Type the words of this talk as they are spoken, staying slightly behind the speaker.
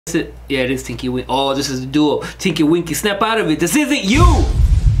Yeah, it is Tinky Winky. Oh, this is the duo. Tinky Winky, snap out of it. This isn't you!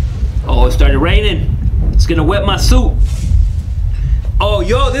 Oh, it started raining. It's gonna wet my suit. Oh,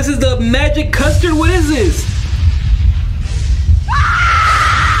 yo, this is the magic custard. What is this?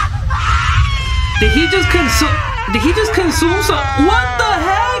 Did he just consume some? What the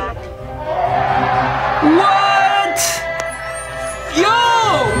heck? What? Yo,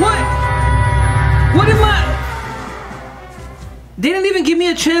 what am I? They didn't even give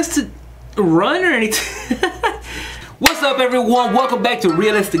me a chance to run or anything. What's up, everyone? Welcome back to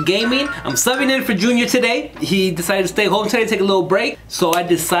Realistic Gaming. I'm subbing in for Junior today. He decided to stay home today, take a little break. So I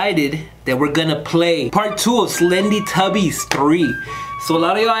decided that we're gonna play part 2 of Slendytubbies 3. So a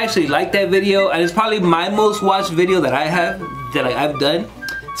lot of y'all actually liked that video, and it's probably my most watched video that I've done.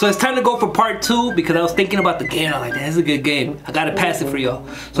 So it's time to go for part 2 because I was thinking about the game. I'm like, that's a good game. I gotta pass it for y'all.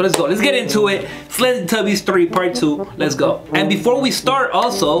 So let's go. Let's get into it. Slendytubbies 3 part 2. Let's go. And before we start,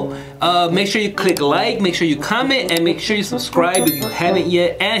 also, make sure you click like, make sure you comment, and make sure you subscribe if you haven't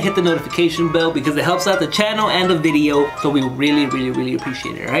yet, and hit the notification bell because it helps out the channel and the video. So we really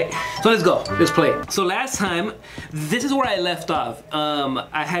appreciate it. All right. So let's go. Let's play. So last time, this is where I left off.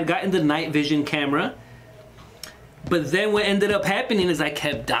 I had gotten the night vision camera. But then what ended up happening is I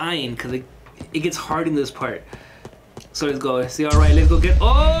kept dying because it gets hard in this part. So let's go. See, all right, let's go get.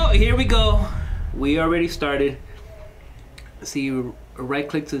 Oh, here we go. We already started. See, right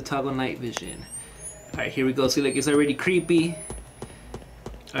click to toggle night vision. All right, here we go. See, like it's already creepy.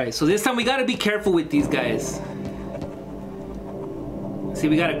 All right, so this time we gotta be careful with these guys. See,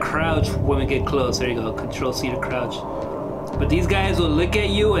 we gotta crouch when we get close. There you go. Control C to crouch. But these guys will look at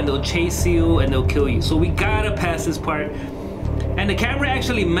you and they'll chase you and they'll kill you. So we gotta pass this part. And the camera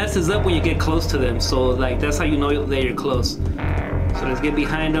actually messes up when you get close to them. So like that's how you know that you're close. So let's get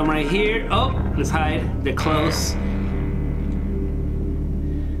behind them right here. Oh, let's hide. They're close.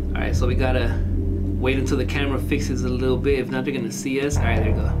 Alright, so we gotta wait until the camera fixes a little bit. If not, they're gonna see us. Alright, there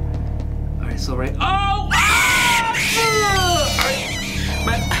you go. Alright, so right. Oh!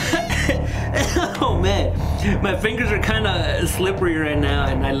 Oh man, my fingers are kind of slippery right now,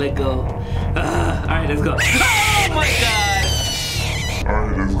 and I let go. All right, let's go. Oh my god! All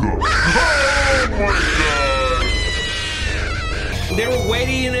right, let's go. Oh my god! They were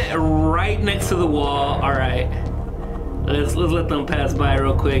waiting right next to the wall. All right, let's let them pass by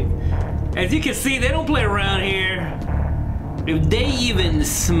real quick. As you can see, they don't play around here. If they even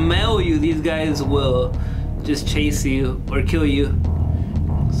smell you, these guys will just chase you or kill you.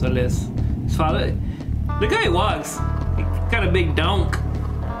 So let's follow it. Look how he walks. He got a big donk.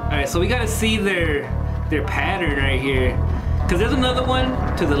 Alright, so we gotta see their pattern right here. Cause there's another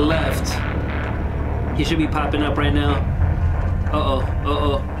one to the left. He should be popping up right now.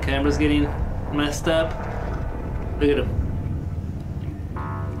 Uh-oh. Camera's getting messed up. Look at them.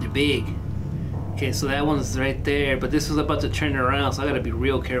 They're big. Okay, so that one's right there, but this was about to turn around, so I gotta be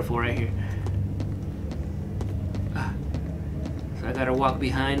real careful right here. So I gotta walk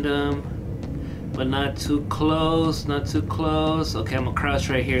behind them. But not too close, not too close. Okay, I'm gonna crouch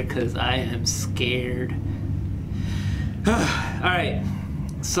right here because I am scared. Alright,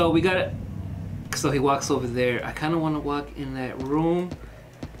 so we gotta. So he walks over there. I kind of want to walk in that room.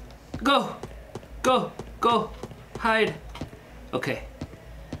 Go! Hide! Okay.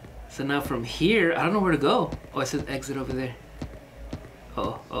 So now from here, I don't know where to go. Oh, it says exit over there.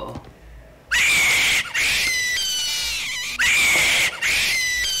 Uh-oh.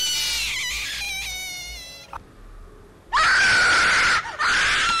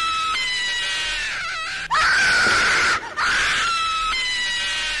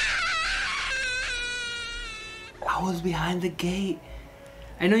 I was behind the gate.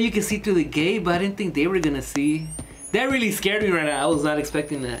 I know you can see through the gate, but I didn't think they were gonna see. That really scared me right now. I was not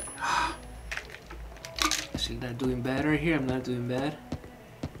expecting that. Actually, not doing bad right here. I'm not doing bad.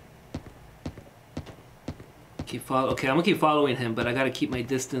 Okay, I'm gonna keep following him, but I gotta keep my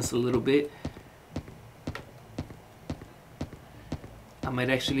distance a little bit. I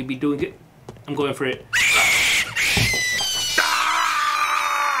might actually be doing it. I'm going for it.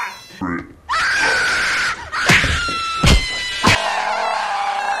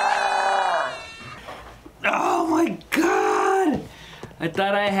 I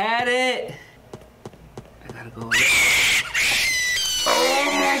thought I had it. I gotta go. Oh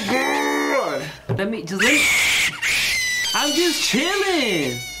my god! Let me. I'm just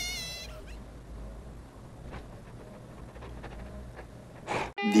chilling.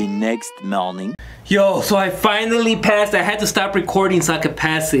 The next morning. Yo, so I finally passed. I had to stop recording so I could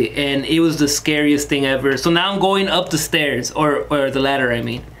pass it, and it was the scariest thing ever. So now I'm going up the stairs, or the ladder, I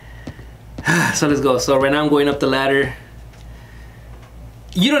mean. So let's go. So right now I'm going up the ladder.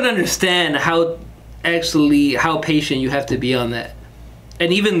 You don't understand how patient you have to be on that.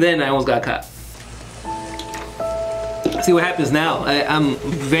 And even then, I almost got caught. See what happens now. I'm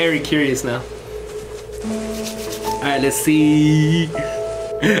very curious now. All right, let's see.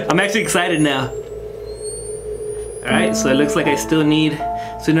 I'm actually excited now. All right, so it looks like I still need.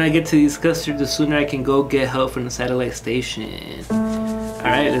 The sooner I get to these custards, the sooner I can go get help from the satellite station. All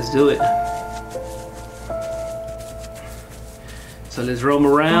right, let's do it. So let's roam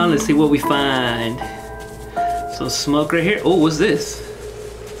around. Let's see what we find. Some smoke right here. Oh, what's this?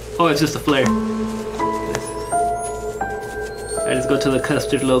 Oh, it's just a flare. Alright, let's go to the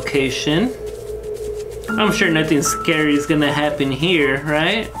custard location. I'm sure nothing scary is gonna happen here,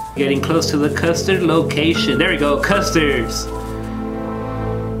 right? Getting close to the custard location. There we go, custards.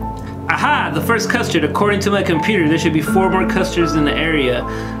 Aha, the first custard. According to my computer, there should be 4 more custards in the area.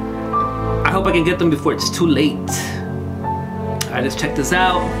 I hope I can get them before it's too late. Alright, let's check this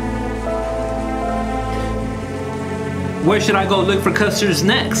out. Where should I go look for custards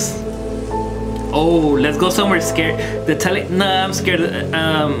next? Oh, let's go somewhere scared. Nah, I'm scared.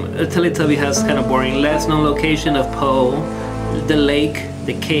 The Teletubby house is kind of boring. Last known location of Poe, the lake,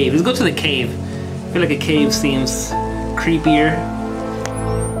 the cave. Let's go to the cave. I feel like a cave seems creepier.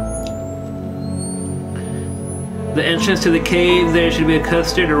 The entrance to the cave. There should be a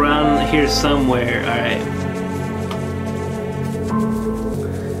custard around here somewhere. All right.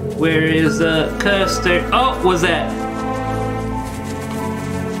 Where is the custard? Oh, what's that?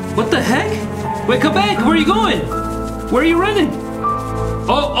 What the heck? Wait, come back! Where are you going? Where are you running?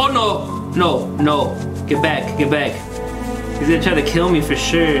 Oh no! Get back! He's gonna try to kill me for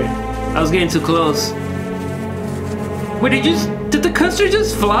sure. I was getting too close. Wait, did the custard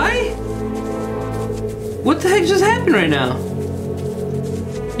just fly? What the heck just happened right now?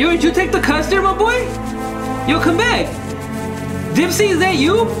 Yo, did you take the custard, my boy? Yo, come back! Dipsy, is that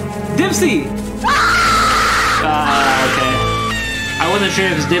you? Dipsy! Okay. I wasn't sure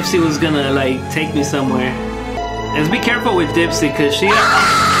if Dipsy was gonna like take me somewhere. Let's be careful with Dipsy, cause she. It's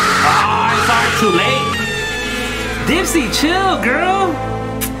already too late. Dipsy, chill, girl.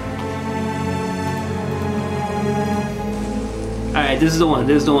 All right, this is the one.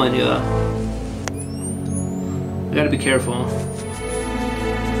 Yeah. I gotta be careful.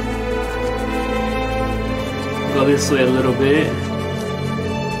 Go this way a little bit.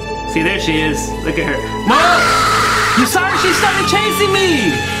 See, there she is. Look at her. No! You saw her? She started chasing me!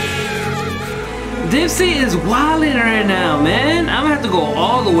 Dipsy is wilding right now, man. I'm gonna have to go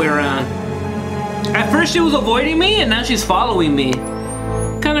all the way around. At first she was avoiding me, and now she's following me.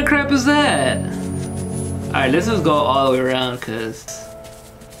 What kind of crap is that? Alright, let's just go all the way around, cause...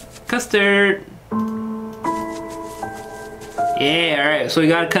 Custard! Yeah, alright, so we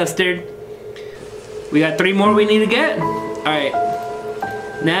got a custard. We got 3 more we need to get. Alright.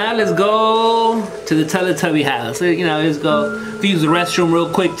 Now let's go to the Teletubby house. You know, let's go use the restroom real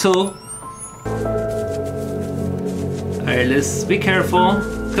quick too. Alright, let's be careful.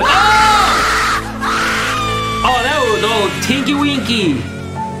 Oh! Oh, that was Tinky Winky.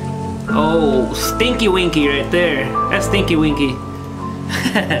 Oh, Stinky Winky right there. That's Stinky Winky.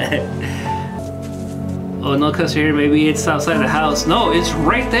 Oh, no custard here. Maybe it's outside the house. No, it's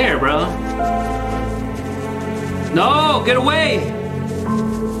right there, bro. No, get away.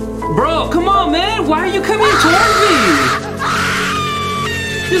 Bro, come on, man. Why are you coming towards me?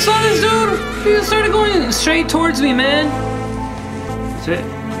 You saw this dude? He just started going straight towards me, man.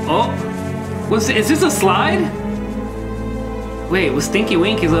 Oh, is this a slide? Wait, was Stinky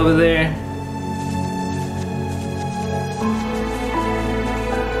Winky's over there?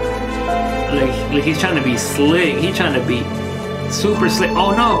 Like he's trying to be slick. He's trying to be super slick.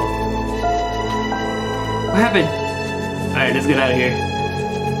 Oh no! What happened? Alright, let's get out of here.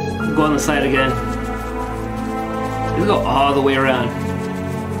 Go on the side again. Let's go all the way around.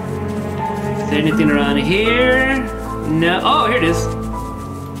 Is there anything around here? No. Oh, here it is.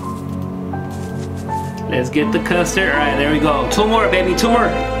 Let's get the custard. Alright, there we go. 2 more, baby. 2 more.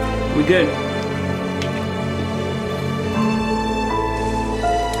 We good.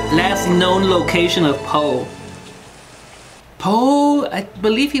 Last known location of Poe. Poe, I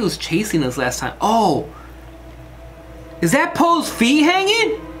believe he was chasing us last time. Oh! Is that Poe's feet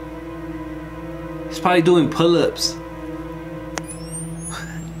hanging? He's probably doing pull-ups.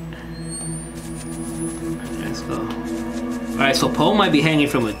 Let's go. Alright, so Poe might be hanging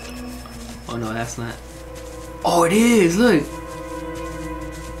from a... Oh no, that's not. Oh, it is, look.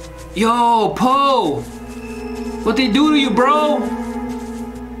 Yo, Poe! What they do to you, bro?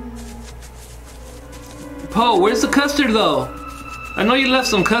 Poe, where's the custard though? I know you left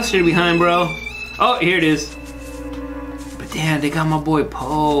some custard behind, bro. Oh, here it is. But Damn, they got my boy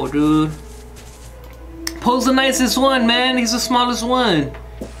Poe, dude. Poe's the nicest one, man. He's the smallest one.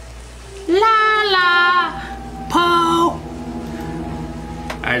 La la, Poe.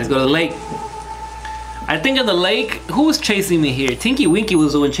 Alright, let's go to the lake. I think of the lake, who was chasing me here? Tinky Winky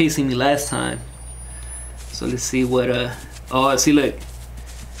was the one chasing me last time. So let's see what, oh, see, look.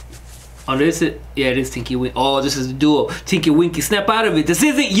 Oh, this is, yeah, it is Tinky Winky. Oh, this is the duo. Tinky Winky, snap out of it. This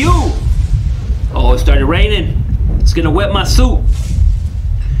isn't you. Oh, it started raining. It's gonna wet my suit.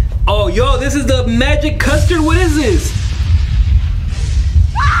 Oh, yo, this is the magic custard. What is this?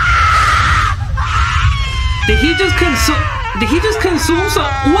 Did he just consume some?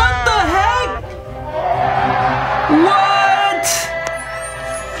 What the heck? What?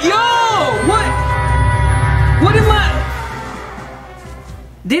 Yo, what am I?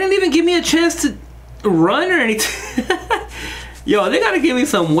 They didn't even give me a chance to run or anything. Yo, they gotta give me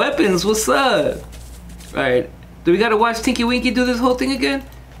some weapons. What's up? Alright, do we gotta watch Tinky Winky do this whole thing again?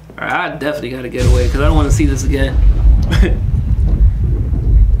 Alright, I definitely gotta get away because I don't want to see this again.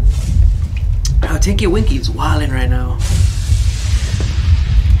 Oh, Tinky Winky's wilding right now.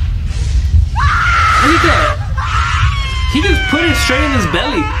 Look at that. He just put it straight in his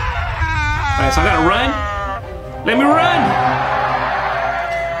belly. Alright, so I gotta run. Let me run.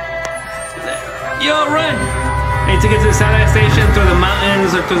 Yo, run. I need to get to the satellite station through the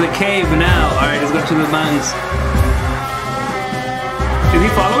mountains or through the cave now. Alright, let's go to the mountains. Is he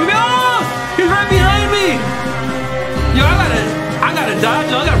following me? Oh! He's right behind me! Yo, I gotta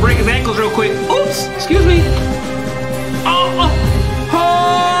dodge. I gotta break his ankles real quick. Oops! Excuse me. Oh!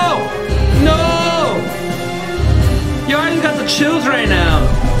 Oh! No! Yo, I just got the chills right now.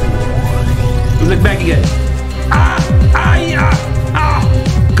 Let's look back again. Ah! Ah! Yeah! Ah!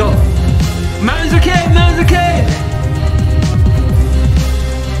 Go! Mountains are cave! Mountains are cave!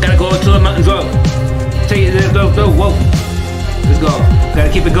 Gotta go to the mountains. Go! Take it. Go! Whoa! Let's go. Gotta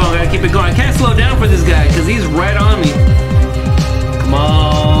keep it going. Gotta keep it going. I can't slow down for this guy because he's right on me. Come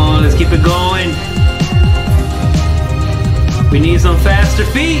on, let's keep it going. We need some faster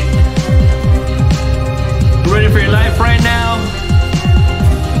feet. You're running for your life right now.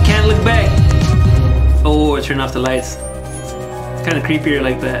 Can't look back. Oh, I turned off the lights. It's kind of creepier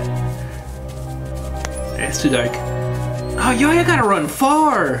like that. It's too dark. Oh, yo, I gotta run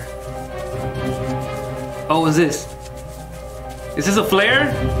far. Oh, what's this? Is this a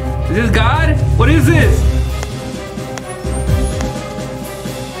flare? Is this God? What is this?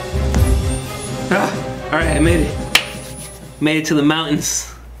 Alright, I made it. Made it to the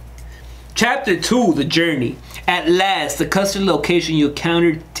mountains. Chapter 2, The Journey. At last, the custard location, you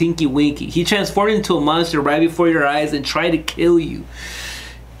encountered Tinky Winky. He transformed into a monster right before your eyes and tried to kill you.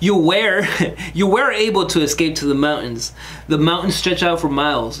 You were able to escape to the mountains. The mountains stretch out for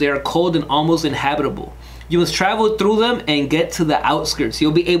miles. They are cold and almost inhabitable. You must travel through them and get to the outskirts.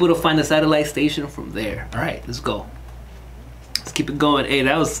 You'll be able to find a satellite station from there. All right, let's go. Let's keep it going. Hey,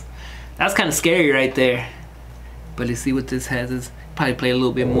 that's kind of scary right there. But let's see what this has. Let's probably play a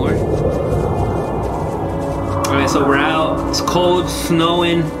little bit more. All right, so we're out. It's cold,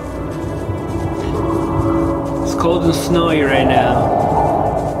 snowing. It's cold and snowy right now.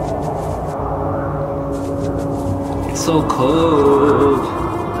 It's so cold.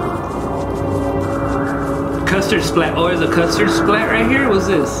 Custard splat. Oh, there's a custard splat right here? What's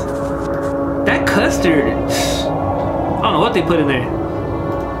this? That custard. I don't know what they put in there.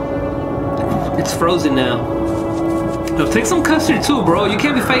 It's frozen now. No, take some custard too, bro. You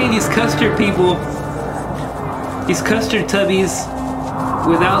can't be fighting these custard people. These custard tubbies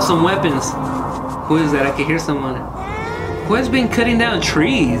without some weapons. Who is that? I can hear someone. Who has been cutting down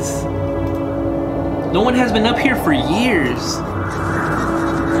trees? No one has been up here for years.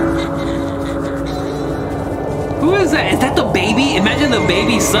 Who is that? Is that the baby? Imagine the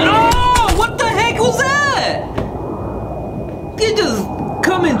baby's son. Oh, what the heck was that? They just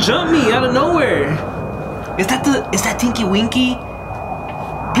come and jump me out of nowhere. Is that Tinky Winky?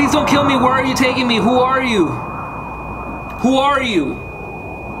 Please don't kill me. Where are you taking me? Who are you? Who are you?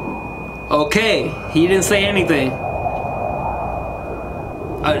 Okay, he didn't say anything.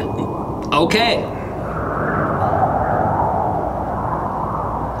 Okay.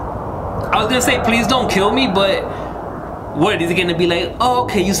 I was gonna say please don't kill me, but what is he gonna be like? Oh,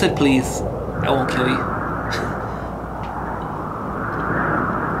 okay, you said please. I won't kill you.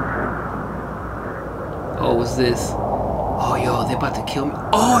 Oh, what's this? Oh, yo, they're about to kill me.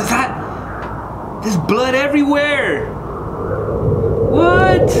 Oh, is that? There's blood everywhere.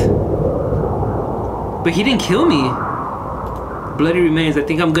 What? But he didn't kill me. Bloody remains. I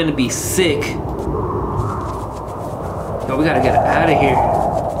think I'm gonna be sick. Yo, we gotta get out of here.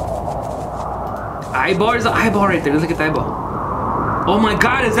 Eyeball? There's an eyeball right there. Let's look at the eyeball. Oh my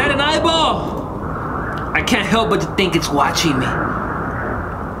god, is that an eyeball? I can't help but to think it's watching me.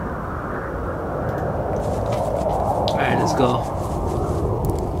 Alright, let's go.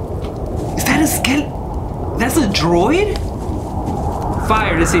 Is that a skeleton? That's a droid?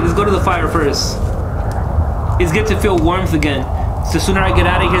 Fire, let's see, let's go to the fire first. It's good to feel warmth again. So the sooner I get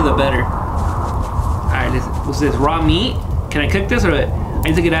out of here, the better. Alright, what's this? Raw meat? Can I cook this or what? I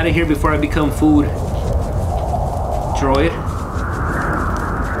need to get out of here before I become food. Droid.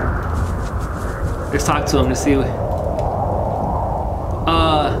 Let's talk to him to see.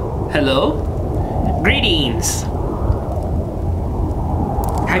 Hello? Greetings.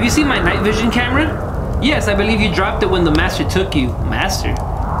 Have you seen my night vision camera? Yes, I believe you dropped it when the master took you. Master?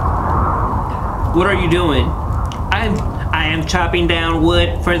 What are you doing? I am chopping down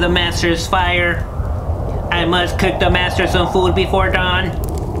wood for the master's fire. I must cook the master some food before dawn.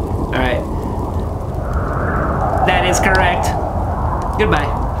 Alright. That is correct. Goodbye.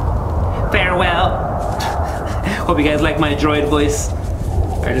 Farewell. Hope you guys like my droid voice.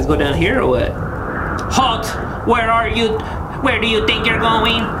 Alright, let's go down here or what? Halt! Where are you? Where do you think you're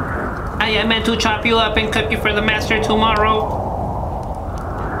going? I am meant to chop you up and cook you for the master tomorrow.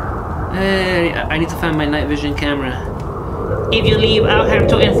 I need to find my night vision camera. If you leave, I'll have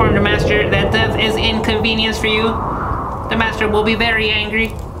to inform the master that death is inconvenience for you. The master will be very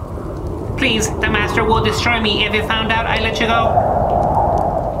angry. Please, the master will destroy me if he found out I let you go.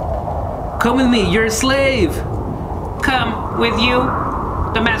 Come with me, you're a slave. Come with you.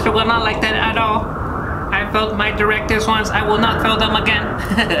 The master will not like that at all. I failed my directives once, I will not fail them again.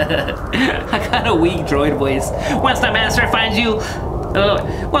 I got a weak droid voice. Once the master finds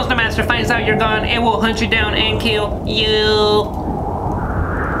out you're gone, it will hunt you down and kill you.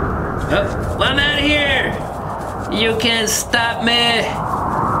 Oh, I'm out of here. You can't stop me.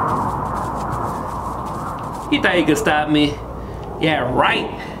 You thought you could stop me? Yeah, right.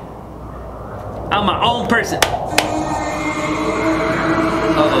 I'm my own person.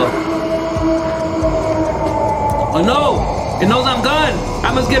 Uh-oh. Oh no! It knows I'm gone!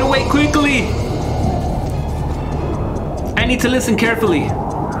 I must get away quickly! I need to listen carefully.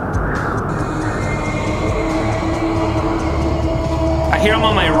 I hear him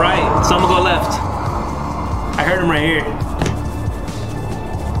on my right, so I'm gonna go left. I heard him right here.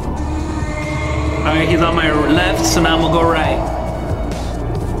 Alright, he's on my left, so now I'm gonna go right.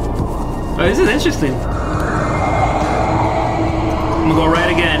 Oh, this is interesting. I'm gonna go right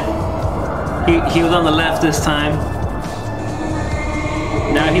again. He was on the left this time.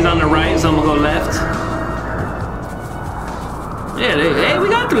 Now he's on the right, so I'm gonna go left. Yeah, hey, we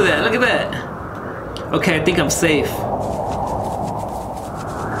got through that. Look at that. Okay, I think I'm safe.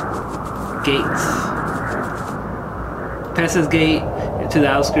 Gates. Past this gate to the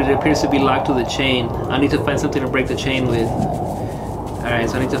outskirts, it appears to be locked with a chain. I need to find something to break the chain with. Alright,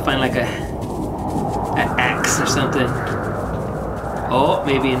 so I need to find like an axe or something. Oh,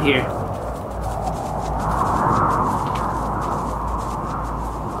 maybe in here.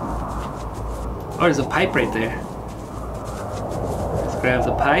 Oh, there's a pipe right there. Let's grab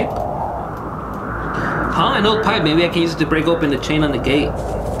the pipe. Huh, an old pipe. Maybe I can use it to break open the chain on the gate.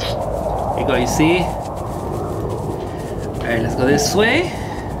 There you go, you see? Alright, let's go this way.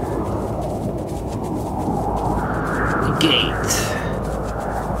 The gate.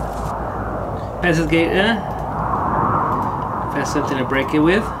 Pass this gate, Pass something to break it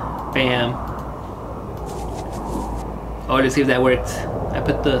with. Bam. Oh, let's see if that worked. I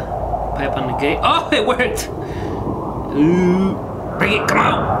put the pipe on the gate. Oh, it worked! Ooh. Bring it, come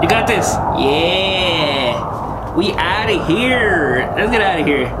on! You got this! Yeah! We out of here! Let's get out of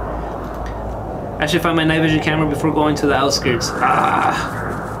here. I should find my night vision camera before going to the outskirts. Ah!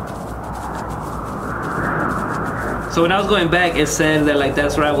 So when I was going back, it said that like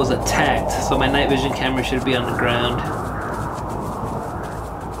that's where I was attacked. So my night vision camera should be on the ground.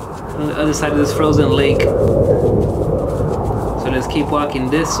 On the other side of this frozen lake. So let's keep walking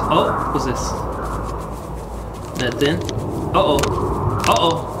this. Oh, what's this? Nothing. Uh-oh.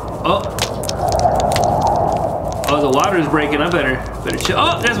 Uh-oh. Oh. Oh, the water is breaking. I better chill.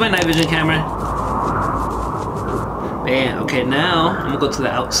 Oh, there's my night vision camera. Man, okay, now I'm gonna go to the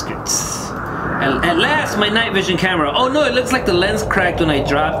outskirts. At last, my night vision camera. Oh no, it looks like the lens cracked when I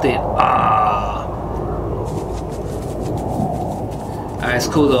dropped it. Ah. Alright, it's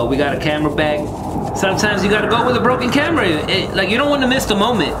cool though. We got a camera back. Sometimes you gotta go with a broken camera. Like you don't want to miss the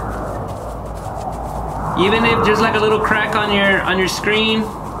moment. Even if there's like a little crack on your screen,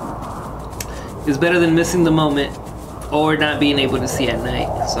 it's better than missing the moment or not being able to see at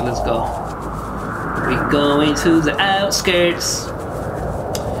night. So let's go. We're going to the outskirts.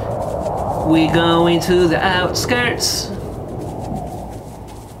 We're going to the outskirts.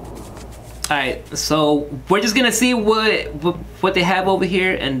 Alright, so we're just gonna see what they have over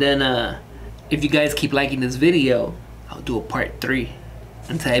here, and then if you guys keep liking this video, I'll do a part 3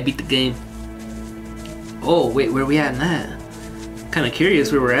 until I beat the game. Oh wait, where are we at in that? Kinda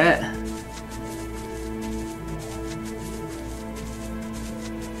curious where we're at.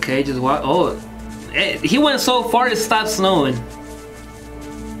 Okay, just walk. Oh, he went so far it stopped snowing.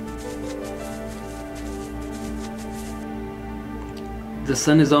 The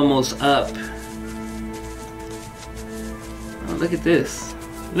sun is almost up. Oh, look at this.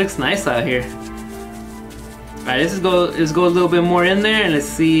 It looks nice out here. Alright, let's go a little bit more in there and let's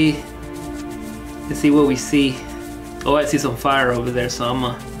see what we see. Oh, I see some fire over there, so I'm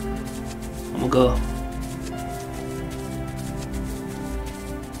gonna go.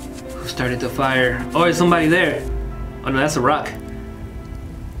 Who started the fire? Oh, there's somebody there. Oh no, that's a rock.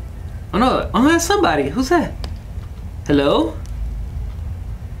 Oh no, that's somebody. Who's that? Hello?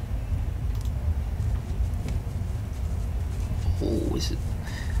 Oh,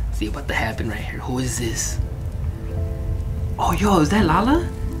 see about to happen right here. Who is this? Oh, yo, is that Lala?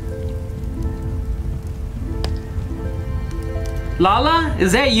 Lala,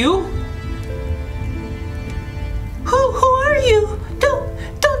 is that you? Who are you?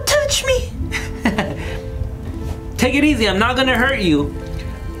 Don't touch me. Take it easy. I'm not gonna hurt you.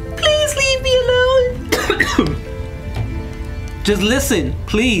 Please leave me alone. Just listen,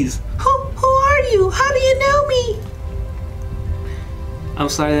 please. Who are you? How do you know me? I'm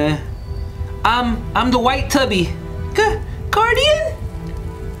sorry. I'm the white tubby. Guardian?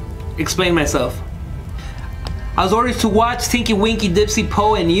 Explain myself. I was ordered to watch Tinky Winky, Dipsy,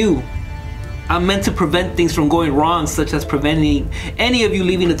 Poe, and you. I'm meant to prevent things from going wrong, such as preventing any of you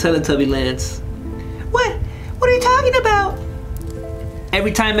leaving the Teletubby lands. What are you talking about?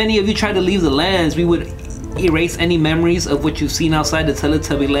 Every time any of you try to leave the lands, we would erase any memories of what you've seen outside the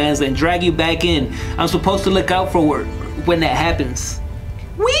Teletubby lands and drag you back in. I'm supposed to look out for when that happens.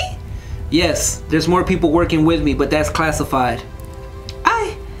 We? Yes, there's more people working with me, but that's classified.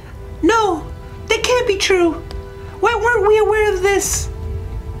 No, that can't be true. Why weren't we aware of this?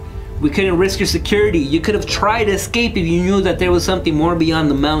 We couldn't risk your security. You could have tried to escape if you knew that there was something more beyond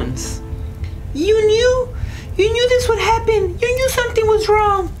the mountains. You knew? You knew this would happen. You knew something was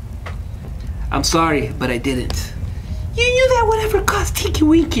wrong. I'm sorry, but I didn't. You knew that whatever caused Tinky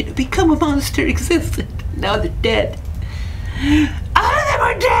Winky to become a monster existed. Now they're dead. All of them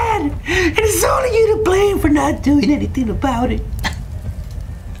are dead! And it's only you to blame for not doing anything about it.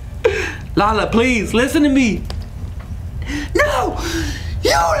 Lala, please, listen to me. No!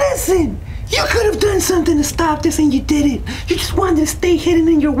 You listen! You could have done something to stop this and you didn't. You just wanted to stay hidden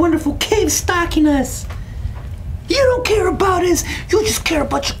in your wonderful cave stalking us. You don't care about us. You just care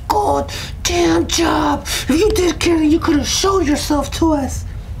about your goddamn job. If you did care, then you could have showed yourself to us.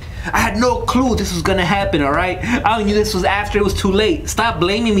 I had no clue this was gonna happen, alright? I only knew this was after it was too late. Stop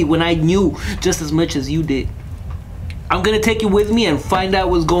blaming me when I knew just as much as you did. I'm gonna take you with me and find out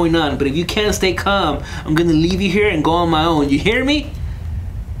what's going on, but if you can't stay calm, I'm gonna leave you here and go on my own. You hear me?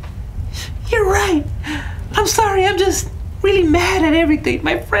 You're right. I'm sorry, I'm just really mad at everything.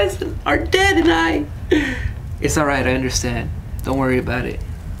 My friends are dead and I... It's alright, I understand. Don't worry about it.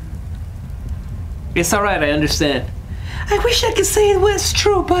 It's alright, I understand. I wish I could say it was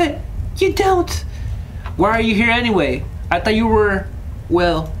true, but you don't. Why are you here anyway? I thought you were,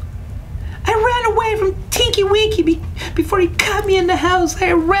 well... I ran away from Tinky Winky before he caught me in the house.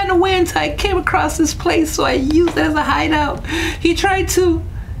 I ran away until I came across this place, so I used it as a hideout. He tried to...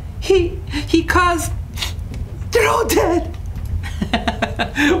 He caused... They're all dead.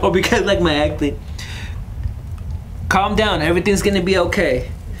 Or because like my acting. Calm down, everything's gonna be okay.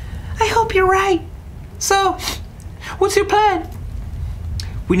 I hope you're right. So, what's your plan?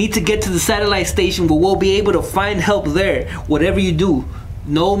 We need to get to the satellite station, but we'll be able to find help there. Whatever you do,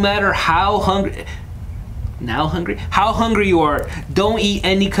 no matter how hungry... How hungry you are, don't eat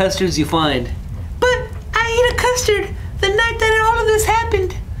any custards you find. But I ate a custard the night that all of this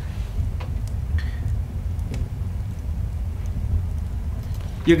happened.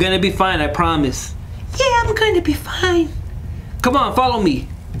 You're gonna be fine, I promise. Yeah, I'm going to be fine. Come on, follow me.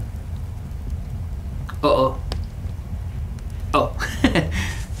 Uh-oh. Oh.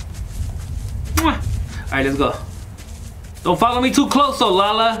 Alright, let's go. Don't follow me too close though,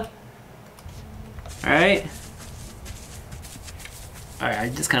 Lala. Alright. Alright, I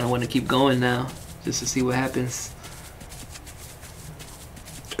just kind of want to keep going now. Just to see what happens.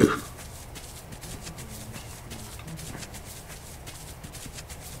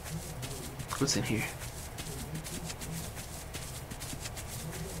 What's in here?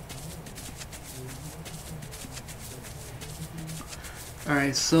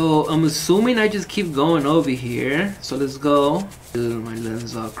 Alright, so I'm assuming I just keep going over here. So let's go. Dude, my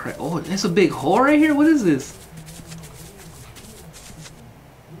lens all cracked. Oh, there's a big hole right here. What is this?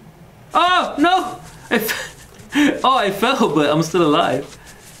 Oh, no! Oh, I fell, but I'm still alive.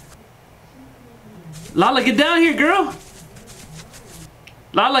 Lala, get down here, girl!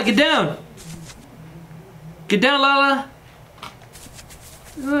 Lala, get down! Get down, Lala!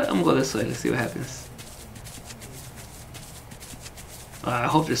 I'm gonna go this way. Let's see what happens. I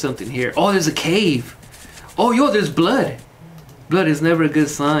hope there's something here. Oh, there's a cave! Oh, yo, there's blood! Blood is never a good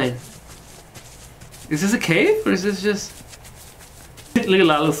sign. Is this a cave, or is this just... Look at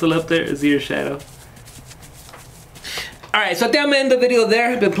Lala still up there. Is he your shadow? Alright, so I think I'm gonna end the video there.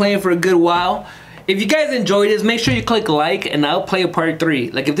 I've been playing for a good while. If you guys enjoyed this, make sure you click like and I'll play a part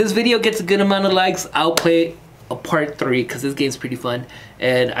 3. Like if this video gets a good amount of likes, I'll play a part 3 because this game's pretty fun.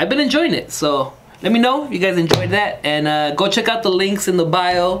 And I've been enjoying it. So let me know if you guys enjoyed that. And go check out the links in the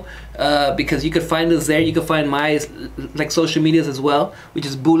bio because you could find us there. You can find my social medias as well, which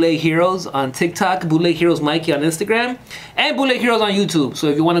is Boule Heroes on TikTok, Boule Heroes Mikey on Instagram, and Boule Heroes on YouTube. So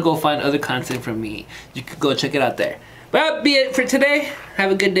if you want to go find other content from me, you could go check it out there. But that'll be it for today.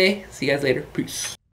 Have a good day. See you guys later. Peace.